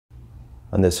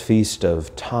On this feast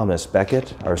of Thomas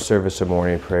Becket, our service of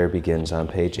morning prayer begins on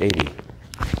page 80.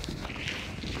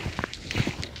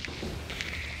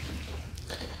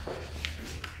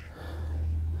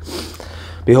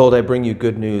 Behold, I bring you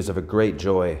good news of a great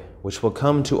joy, which will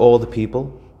come to all the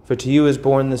people. For to you is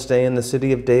born this day in the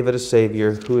city of David a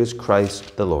Savior, who is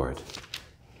Christ the Lord.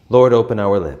 Lord, open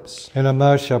our lips, and our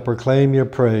mouth shall proclaim your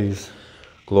praise.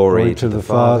 Glory to the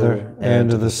Father, and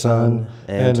to the Son,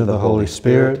 and to the Holy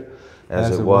Spirit,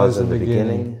 as it was in the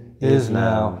beginning, is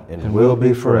now, and will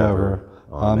be forever.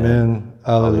 Amen.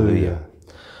 Alleluia.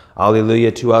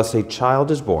 Alleluia, to us a child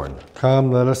is born.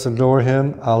 Come, let us adore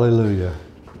him. Alleluia.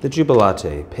 The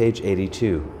Jubilate, page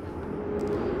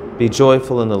 82. Be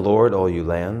joyful in the Lord, all you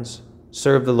lands.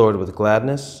 Serve the Lord with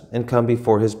gladness, and come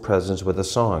before his presence with a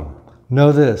song.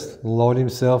 Know this, the Lord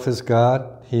himself is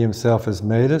God. He himself has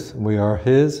made us. We are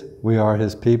his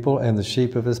people, and the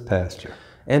sheep of his pasture.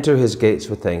 Enter his gates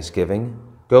with thanksgiving.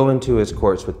 Go into his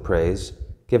courts with praise.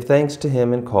 Give thanks to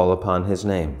him and call upon his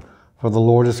name. For the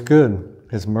Lord is good.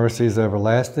 His mercy is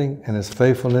everlasting, and his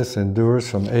faithfulness endures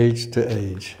from age to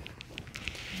age.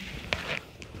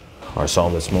 Our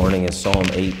psalm this morning is Psalm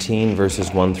 18,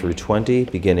 verses 1 through 20,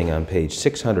 beginning on page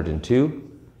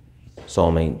 602.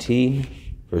 Psalm 18,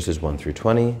 verses 1 through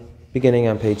 20, beginning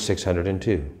on page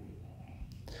 602.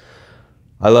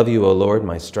 I love you, O Lord,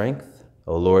 my strength.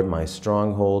 O Lord, my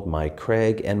stronghold, my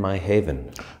crag, and my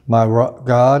haven. My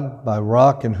God, my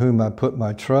rock in whom I put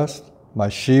my trust, my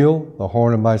shield, the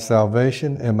horn of my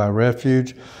salvation, and my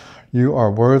refuge, you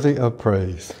are worthy of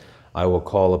praise. I will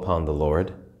call upon the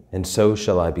Lord, and so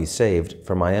shall I be saved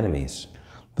from my enemies.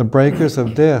 The breakers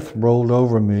of death rolled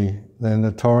over me, and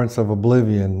the torrents of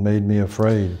oblivion made me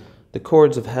afraid. The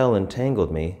cords of hell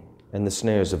entangled me, and the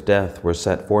snares of death were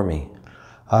set for me.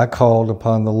 I called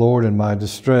upon the Lord in my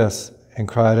distress, and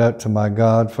cried out to my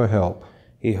God for help.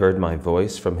 He heard my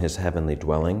voice from his heavenly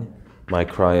dwelling. My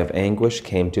cry of anguish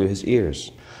came to his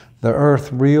ears. The earth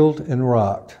reeled and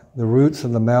rocked. The roots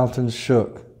of the mountains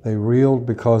shook. They reeled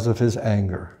because of his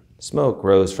anger. Smoke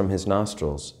rose from his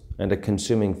nostrils, and a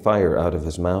consuming fire out of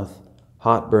his mouth.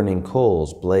 Hot burning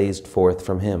coals blazed forth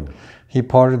from him. He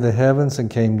parted the heavens and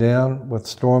came down with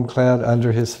storm cloud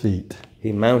under his feet.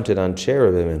 He mounted on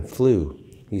cherubim and flew.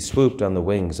 He swooped on the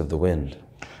wings of the wind.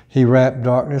 He wrapped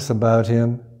darkness about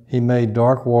him. He made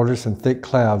dark waters and thick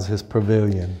clouds his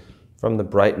pavilion. From the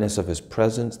brightness of his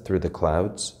presence through the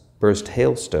clouds burst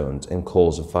hailstones and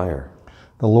coals of fire.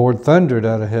 The Lord thundered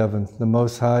out of heaven. The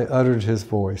Most High uttered his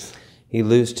voice. He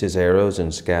loosed his arrows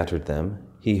and scattered them.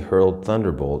 He hurled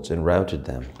thunderbolts and routed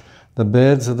them. The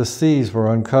beds of the seas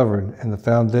were uncovered, and the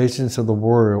foundations of the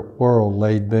world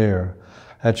laid bare.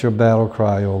 At your battle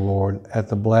cry, O Lord, at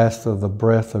the blast of the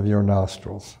breath of your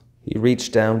nostrils. He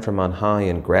reached down from on high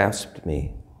and grasped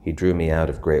me. He drew me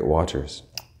out of great waters.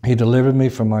 He delivered me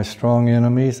from my strong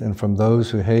enemies and from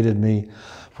those who hated me,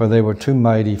 for they were too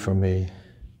mighty for me.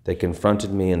 They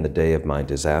confronted me in the day of my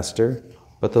disaster,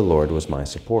 but the Lord was my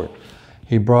support.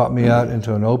 He brought me out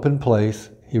into an open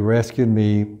place. He rescued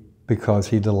me because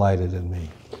he delighted in me.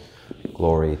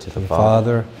 Glory to the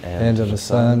Father, and to the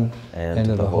Son, and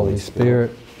to the Holy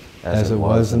Spirit, as it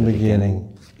was in the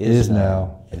beginning, is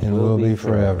now, and will be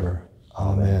forever.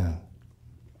 Amen.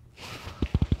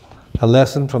 A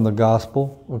lesson from the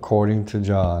Gospel according to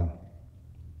John.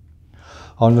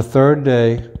 On the third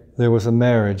day, there was a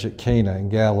marriage at Cana in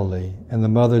Galilee, and the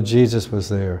mother of Jesus was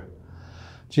there.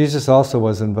 Jesus also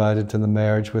was invited to the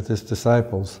marriage with his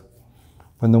disciples.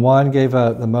 When the wine gave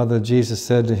out, the mother of Jesus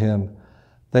said to him,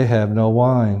 "They have no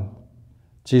wine."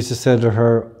 Jesus said to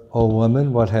her, "O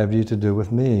woman, what have you to do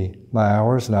with me? My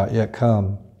hour is not yet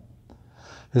come."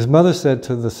 His mother said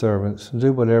to the servants,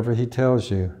 "Do whatever he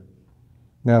tells you."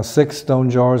 Now 6 stone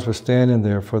jars were standing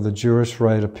there for the Jewish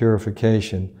rite of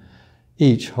purification,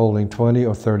 each holding 20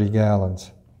 or 30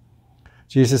 gallons.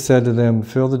 Jesus said to them,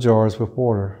 "Fill the jars with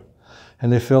water."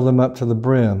 And they filled them up to the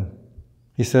brim.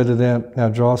 He said to them, "Now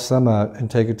draw some out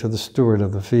and take it to the steward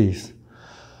of the feast."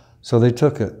 So they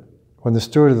took it. When the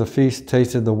steward of the feast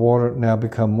tasted the water now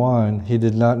become wine, he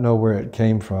did not know where it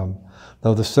came from,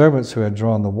 though the servants who had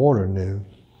drawn the water knew.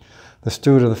 The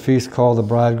steward of the feast called the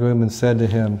bridegroom and said to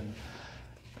him,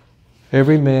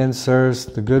 "Every man serves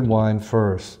the good wine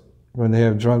first. When they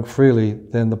have drunk freely,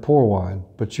 then the poor wine,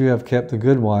 but you have kept the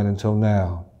good wine until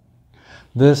now."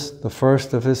 This, the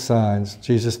first of his signs,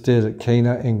 Jesus did at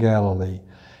Cana in Galilee,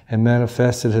 and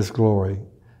manifested his glory,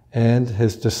 and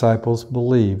his disciples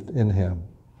believed in him.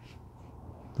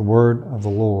 The word of the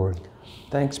Lord.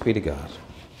 Thanks be to God.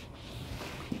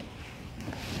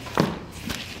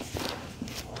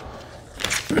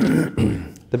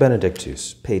 The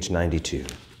Benedictus, page 92.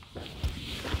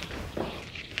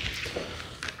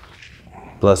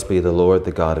 Blessed be the Lord,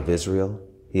 the God of Israel.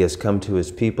 He has come to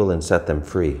his people and set them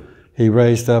free. He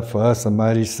raised up for us a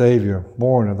mighty Savior,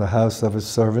 born of the house of his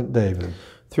servant David.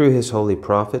 Through his holy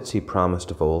prophets he promised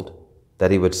of old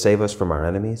that he would save us from our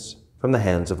enemies, from the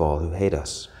hands of all who hate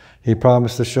us. He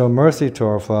promised to show mercy to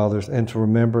our fathers and to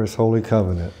remember his holy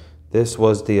covenant. This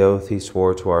was the oath he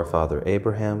swore to our father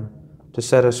Abraham, to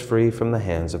set us free from the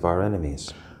hands of our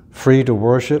enemies. Free to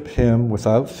worship him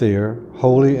without fear,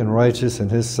 holy and righteous in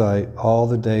his sight all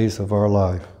the days of our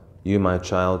life. You, my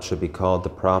child, should be called the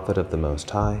prophet of the Most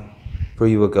High, for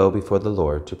you will go before the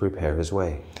Lord to prepare his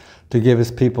way, to give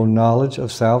his people knowledge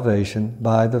of salvation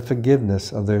by the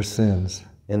forgiveness of their sins.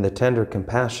 In the tender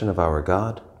compassion of our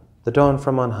God, the dawn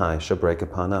from on high shall break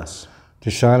upon us,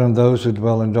 to shine on those who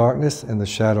dwell in darkness and the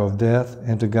shadow of death,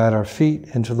 and to guide our feet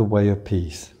into the way of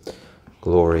peace.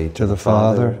 Glory to the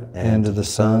Father, and to the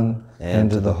Son,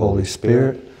 and to the Holy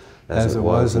Spirit, as it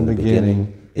was in the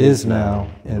beginning, is now,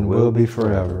 and will be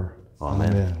forever.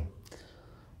 Amen.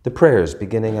 The prayers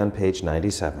beginning on page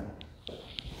 97.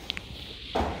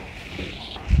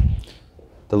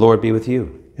 The Lord be with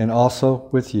you. And also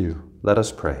with you. Let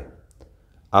us pray.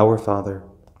 Our Father,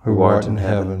 who art in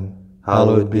heaven,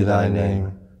 hallowed be thy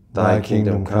name. Thy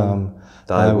kingdom come,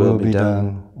 thy will be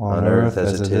done, on earth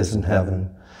as it is in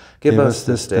heaven. Give us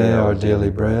this day our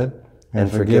daily bread,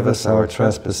 and forgive us our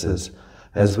trespasses,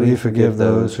 as we forgive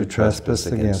those who trespass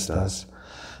against us.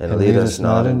 And lead us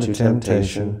not into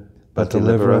temptation, but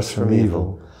deliver us from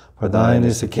evil. For thine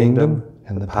is the kingdom,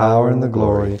 and the power, and the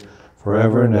glory,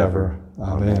 forever and ever.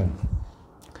 Amen.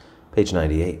 Page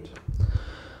 98.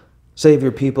 Save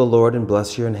your people, Lord, and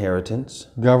bless your inheritance.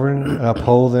 Govern and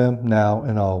uphold them now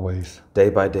and always.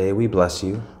 Day by day we bless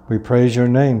you. We praise your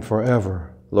name forever.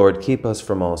 Lord, keep us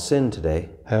from all sin today.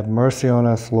 Have mercy on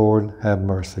us, Lord, have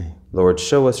mercy. Lord,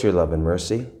 show us your love and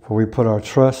mercy. For we put our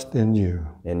trust in you.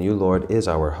 And you, Lord, is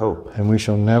our hope. And we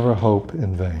shall never hope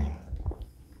in vain.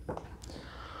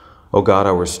 O God,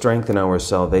 our strength and our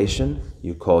salvation,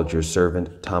 you called your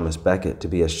servant Thomas Becket to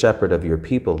be a shepherd of your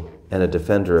people and a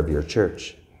defender of your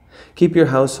church. Keep your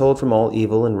household from all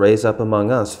evil and raise up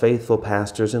among us faithful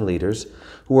pastors and leaders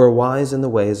who are wise in the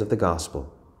ways of the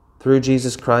gospel. Through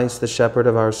Jesus Christ, the shepherd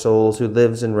of our souls, who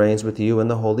lives and reigns with you in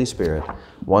the Holy Spirit,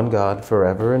 one God,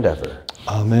 forever and ever.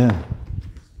 Amen.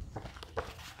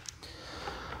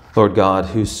 Lord God,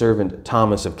 whose servant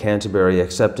Thomas of Canterbury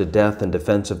accepted death in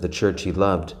defense of the church he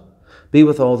loved, be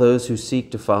with all those who seek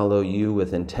to follow you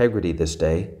with integrity this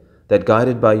day, that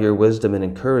guided by your wisdom and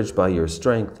encouraged by your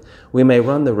strength, we may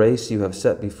run the race you have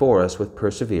set before us with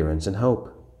perseverance and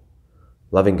hope.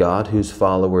 Loving God, whose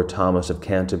follower Thomas of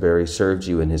Canterbury served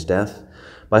you in his death,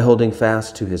 by holding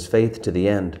fast to his faith to the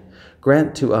end,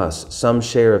 grant to us some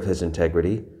share of his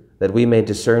integrity, that we may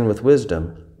discern with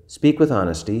wisdom, speak with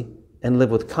honesty, and live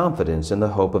with confidence in the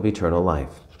hope of eternal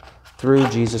life. Through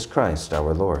Jesus Christ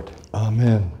our Lord.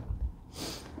 Amen.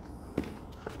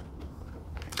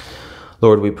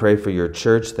 Lord, we pray for your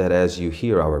church that as you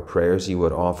hear our prayers, you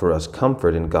would offer us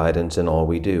comfort and guidance in all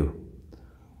we do.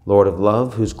 Lord of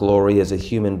love, whose glory is a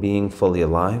human being fully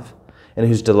alive, and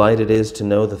whose delight it is to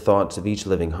know the thoughts of each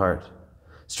living heart,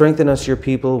 strengthen us, your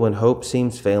people, when hope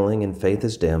seems failing and faith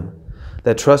is dim,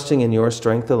 that trusting in your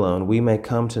strength alone, we may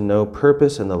come to know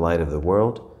purpose in the light of the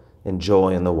world and joy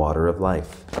in the water of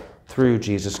life. Through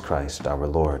Jesus Christ our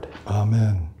Lord.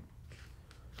 Amen.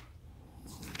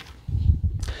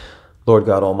 Lord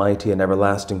God Almighty and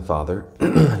everlasting Father,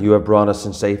 you have brought us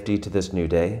in safety to this new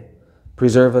day.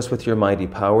 Preserve us with your mighty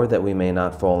power, that we may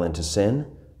not fall into sin,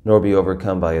 nor be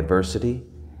overcome by adversity,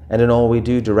 and in all we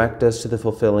do direct us to the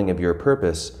fulfilling of your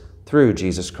purpose, through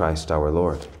Jesus Christ our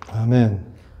Lord.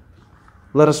 Amen.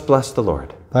 Let us bless the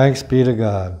Lord. Thanks be to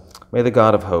God. May the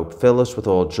God of hope fill us with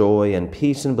all joy and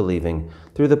peace in believing,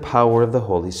 through the power of the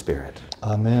Holy Spirit.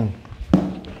 Amen.